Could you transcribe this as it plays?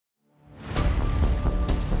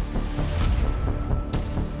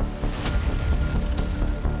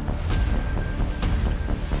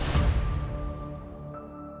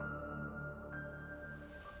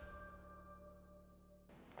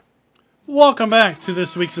Welcome back to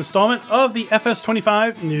this week's installment of the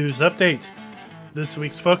FS25 News Update. This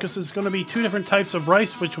week's focus is going to be two different types of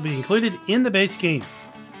rice which will be included in the base game.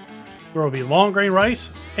 There will be long grain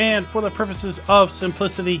rice and, for the purposes of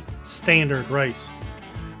simplicity, standard rice.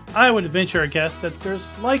 I would venture a guess that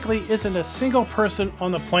there's likely isn't a single person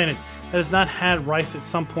on the planet that has not had rice at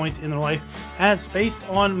some point in their life, as based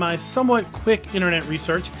on my somewhat quick internet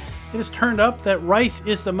research, it has turned up that rice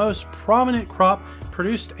is the most prominent crop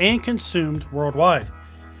produced and consumed worldwide.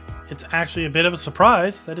 It's actually a bit of a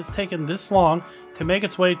surprise that it's taken this long to make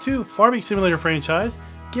its way to Farming Simulator franchise,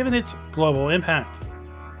 given its global impact.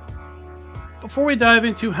 Before we dive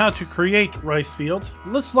into how to create rice fields,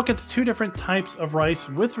 let's look at the two different types of rice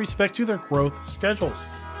with respect to their growth schedules.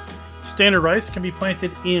 Standard rice can be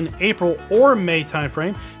planted in April or May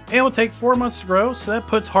timeframe and will take 4 months to grow, so that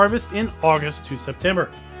puts harvest in August to September.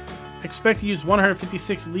 Expect to use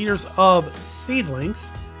 156 liters of seedlings,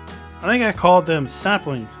 I think I called them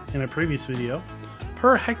saplings in a previous video,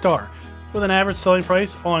 per hectare, with an average selling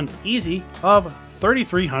price on Easy of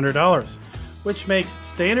 $3,300, which makes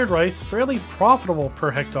standard rice fairly profitable per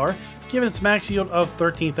hectare, given its max yield of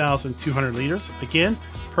 13,200 liters, again,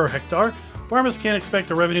 per hectare. Farmers can expect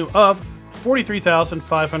a revenue of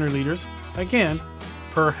 43,500 liters, again,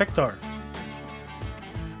 per hectare.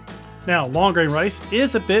 Now, long grain rice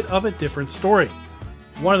is a bit of a different story.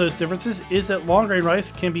 One of those differences is that long grain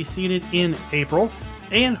rice can be seeded in April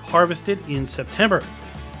and harvested in September.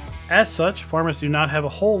 As such, farmers do not have a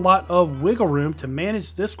whole lot of wiggle room to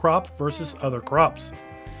manage this crop versus other crops.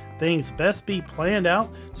 Things best be planned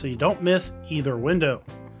out so you don't miss either window.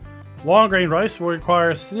 Long grain rice will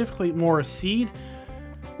require significantly more seed,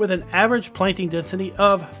 with an average planting density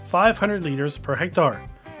of 500 liters per hectare.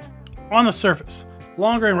 On the surface,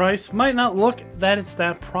 long grain rice might not look that it's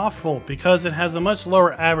that profitable because it has a much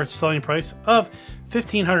lower average selling price of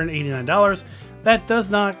 $1,589 that does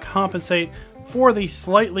not compensate for the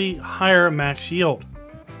slightly higher max yield.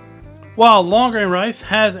 While long grain rice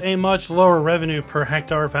has a much lower revenue per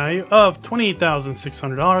hectare value of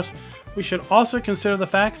 $28,600, we should also consider the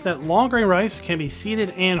fact that long grain rice can be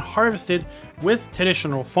seeded and harvested with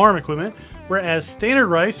traditional farm equipment, whereas standard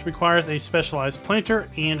rice requires a specialized planter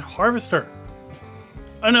and harvester.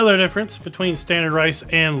 Another difference between standard rice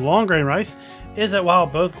and long grain rice is that while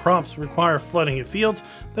both crops require flooding of fields,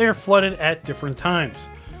 they are flooded at different times.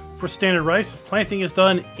 For standard rice, planting is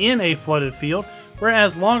done in a flooded field,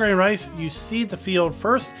 whereas long grain rice, you seed the field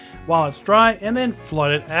first while it's dry and then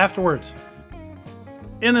flood it afterwards.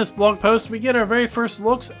 In this blog post, we get our very first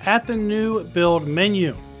looks at the new build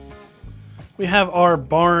menu. We have our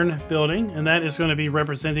barn building, and that is going to be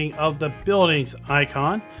representing of the buildings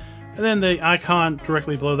icon. And then the icon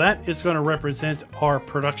directly below that is going to represent our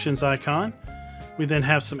productions icon. We then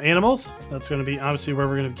have some animals. That's going to be obviously where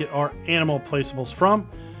we're going to get our animal placeables from.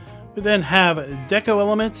 We then have deco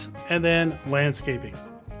elements and then landscaping.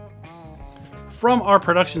 From our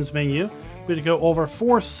productions menu, we're going to go over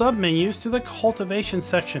 4 sub-menus to the cultivation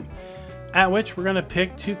section, at which we're going to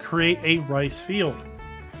pick to create a rice field.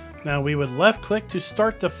 Now we would left click to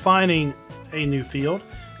start defining a new field,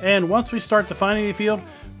 and once we start defining a field,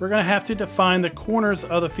 we're going to have to define the corners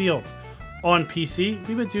of the field. On PC,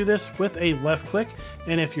 we would do this with a left click,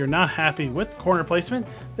 and if you're not happy with corner placement,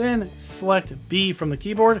 then select B from the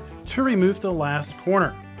keyboard to remove the last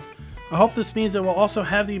corner. I hope this means that we'll also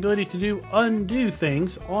have the ability to do undo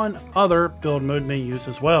things on other build mode menus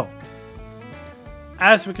as well.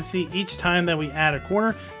 As we can see, each time that we add a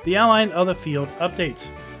corner, the outline of the field updates.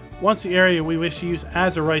 Once the area we wish to use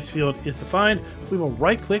as a rice field is defined, we will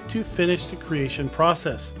right-click to finish the creation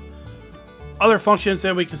process. Other functions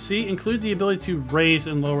that we can see include the ability to raise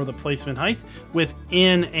and lower the placement height with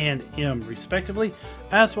N and M respectively,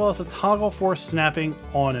 as well as a toggle for snapping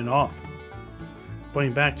on and off.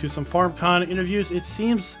 Going back to some FarmCon interviews, it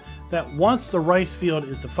seems that once the rice field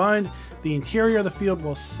is defined, the interior of the field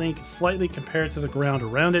will sink slightly compared to the ground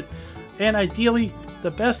around it, and ideally,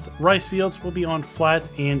 the best rice fields will be on flat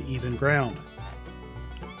and even ground.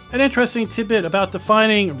 An interesting tidbit about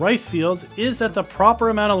defining rice fields is that the proper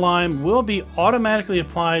amount of lime will be automatically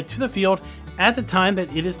applied to the field at the time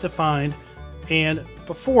that it is defined and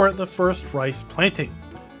before the first rice planting.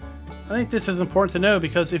 I think this is important to know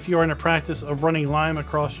because if you're in a practice of running lime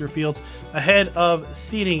across your fields ahead of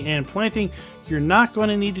seeding and planting, you're not going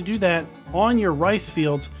to need to do that on your rice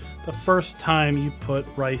fields the first time you put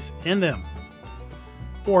rice in them.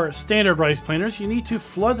 For standard rice planters, you need to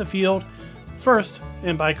flood the field first,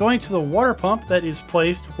 and by going to the water pump that is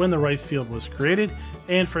placed when the rice field was created,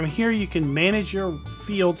 and from here you can manage your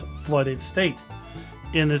field's flooded state.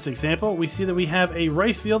 In this example, we see that we have a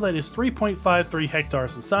rice field that is 3.53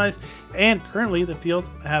 hectares in size, and currently the fields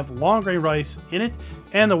have long grain rice in it,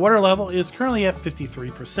 and the water level is currently at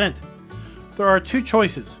 53%. There are two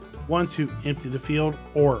choices, one to empty the field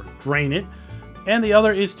or drain it, and the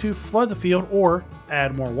other is to flood the field or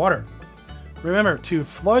add more water. Remember to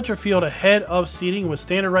flood your field ahead of seeding with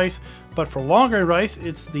standard rice, but for long grain rice,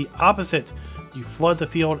 it's the opposite. You flood the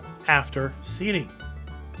field after seeding.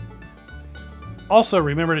 Also,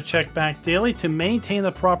 remember to check back daily to maintain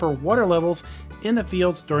the proper water levels in the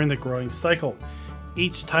fields during the growing cycle.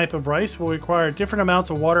 Each type of rice will require different amounts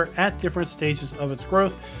of water at different stages of its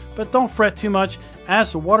growth, but don't fret too much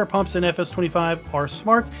as the water pumps in FS25 are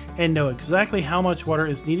smart and know exactly how much water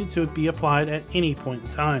is needed to be applied at any point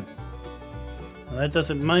in time. Now, that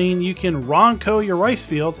doesn't mean you can Ronco your rice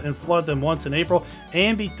fields and flood them once in April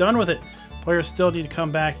and be done with it. Players still need to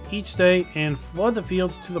come back each day and flood the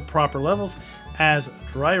fields to the proper levels, as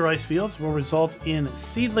dry rice fields will result in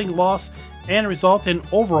seedling loss and result in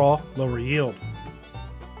overall lower yield.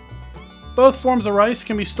 Both forms of rice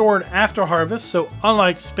can be stored after harvest, so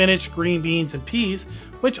unlike spinach, green beans, and peas,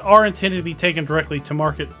 which are intended to be taken directly to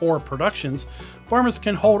market or productions, farmers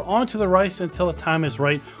can hold on to the rice until the time is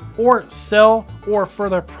right, or sell or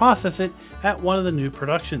further process it at one of the new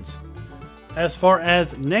productions. As far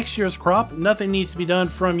as next year's crop, nothing needs to be done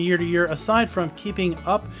from year to year aside from keeping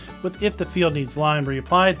up with if the field needs lime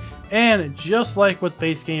reapplied, and just like with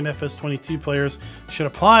base game FS22 players should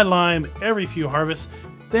apply lime every few harvests,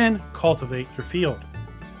 then cultivate your field.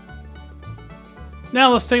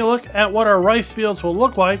 Now let's take a look at what our rice fields will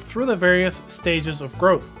look like through the various stages of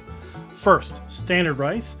growth. First, standard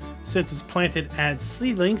rice. Since it's planted as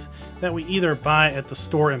seedlings that we either buy at the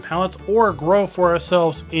store in pallets or grow for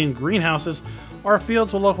ourselves in greenhouses, our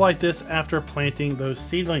fields will look like this after planting those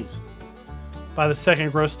seedlings. By the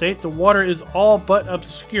second growth state, the water is all but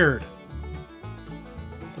obscured.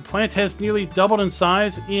 The plant has nearly doubled in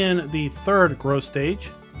size in the third growth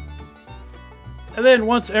stage. And then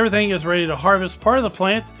once everything is ready to harvest, part of the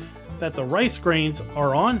plant that the rice grains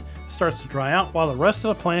are on starts to dry out while the rest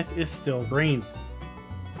of the plant is still green.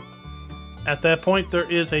 At that point,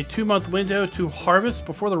 there is a 2-month window to harvest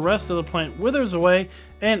before the rest of the plant withers away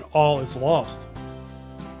and all is lost.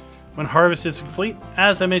 When harvest is complete,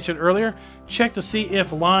 as I mentioned earlier, check to see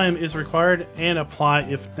if lime is required and apply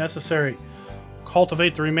if necessary.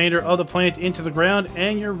 Cultivate the remainder of the plant into the ground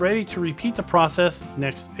and you're ready to repeat the process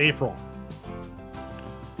next April.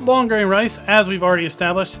 Long grain rice, as we've already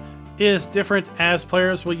established, is different as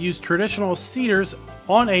players will use traditional seeders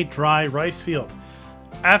on a dry rice field.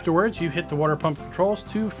 Afterwards, you hit the water pump controls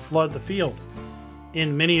to flood the field.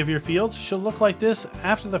 In many of your fields should look like this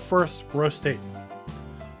after the first growth state.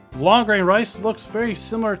 Long grain rice looks very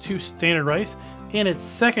similar to standard rice in its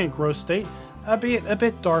second growth state, albeit a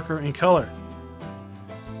bit darker in color.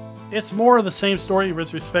 It's more of the same story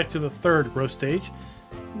with respect to the third growth stage,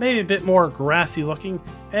 maybe a bit more grassy looking,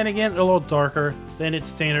 and again a little darker than its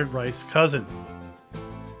standard rice cousin.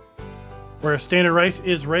 Where standard rice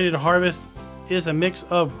is ready to harvest is a mix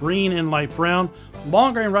of green and light brown.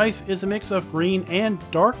 Long grain rice is a mix of green and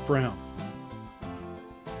dark brown.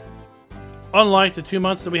 Unlike the 2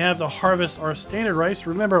 months that we have to harvest our standard rice,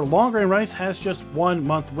 remember long grain rice has just 1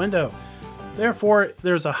 month window. Therefore,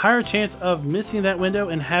 there's a higher chance of missing that window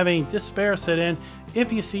and having despair set in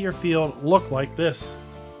if you see your field look like this.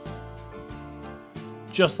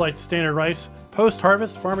 Just like the standard rice,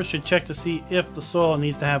 post-harvest, farmers should check to see if the soil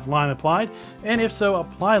needs to have lime applied, and if so,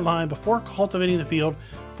 apply lime before cultivating the field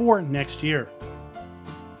for next year.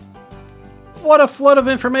 What a flood of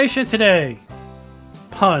information today!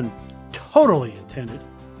 Pun totally intended.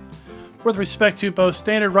 With respect to both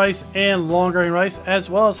standard rice and long grain rice, as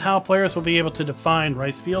well as how players will be able to define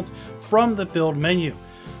rice fields from the build menu.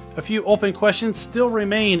 A few open questions still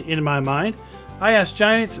remain in my mind. I asked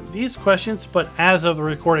Giants these questions, but as of the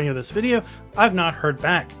recording of this video, I've not heard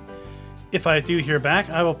back. If I do hear back,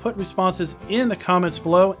 I will put responses in the comments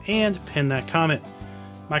below and pin that comment.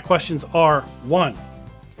 My questions are: 1.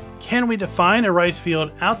 Can we define a rice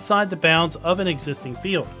field outside the bounds of an existing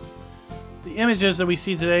field? The images that we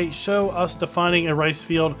see today show us defining a rice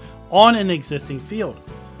field on an existing field.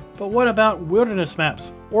 But what about wilderness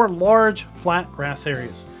maps or large flat grass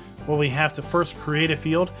areas? Will we have to first create a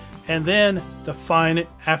field and then define it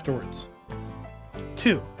afterwards?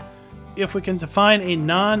 2. If we can define a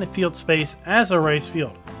non-field space as a rice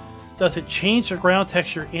field, does it change the ground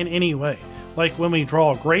texture in any way, like when we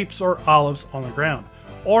draw grapes or olives on the ground?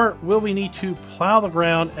 Or will we need to plow the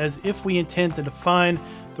ground as if we intend to define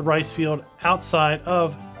the rice field outside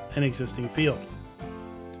of an existing field?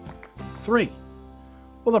 3.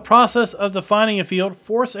 Will the process of defining a field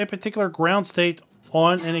force a particular ground state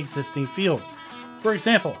on an existing field? For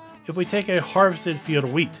example, if we take a harvested field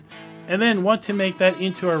of wheat and then want to make that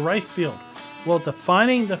into a rice field, will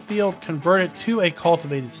defining the field convert it to a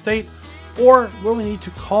cultivated state, or will we need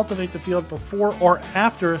to cultivate the field before or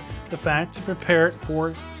after the fact to prepare it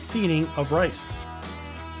for seeding of rice?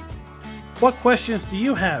 What questions do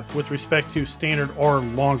you have with respect to standard or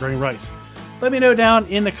long grain rice? Let me know down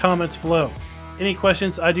in the comments below. Any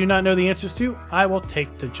questions I do not know the answers to, I will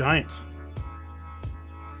take to Giants.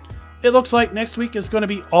 It looks like next week is going to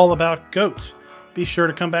be all about goats. Be sure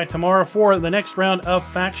to come back tomorrow for the next round of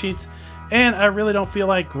fact sheets. And I really don't feel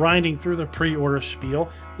like grinding through the pre-order spiel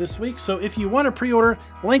this week, so if you want to pre-order,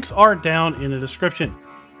 links are down in the description.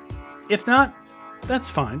 If not, that's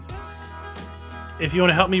fine. If you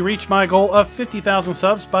want to help me reach my goal of 50,000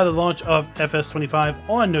 subs by the launch of FS25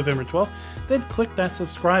 on November 12th, then click that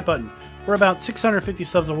subscribe button. We're about 650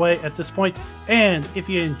 subs away at this point, and if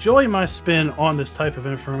you enjoy my spin on this type of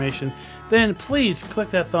information, then please click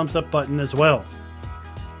that thumbs up button as well.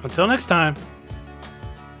 Until next time,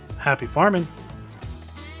 happy farming!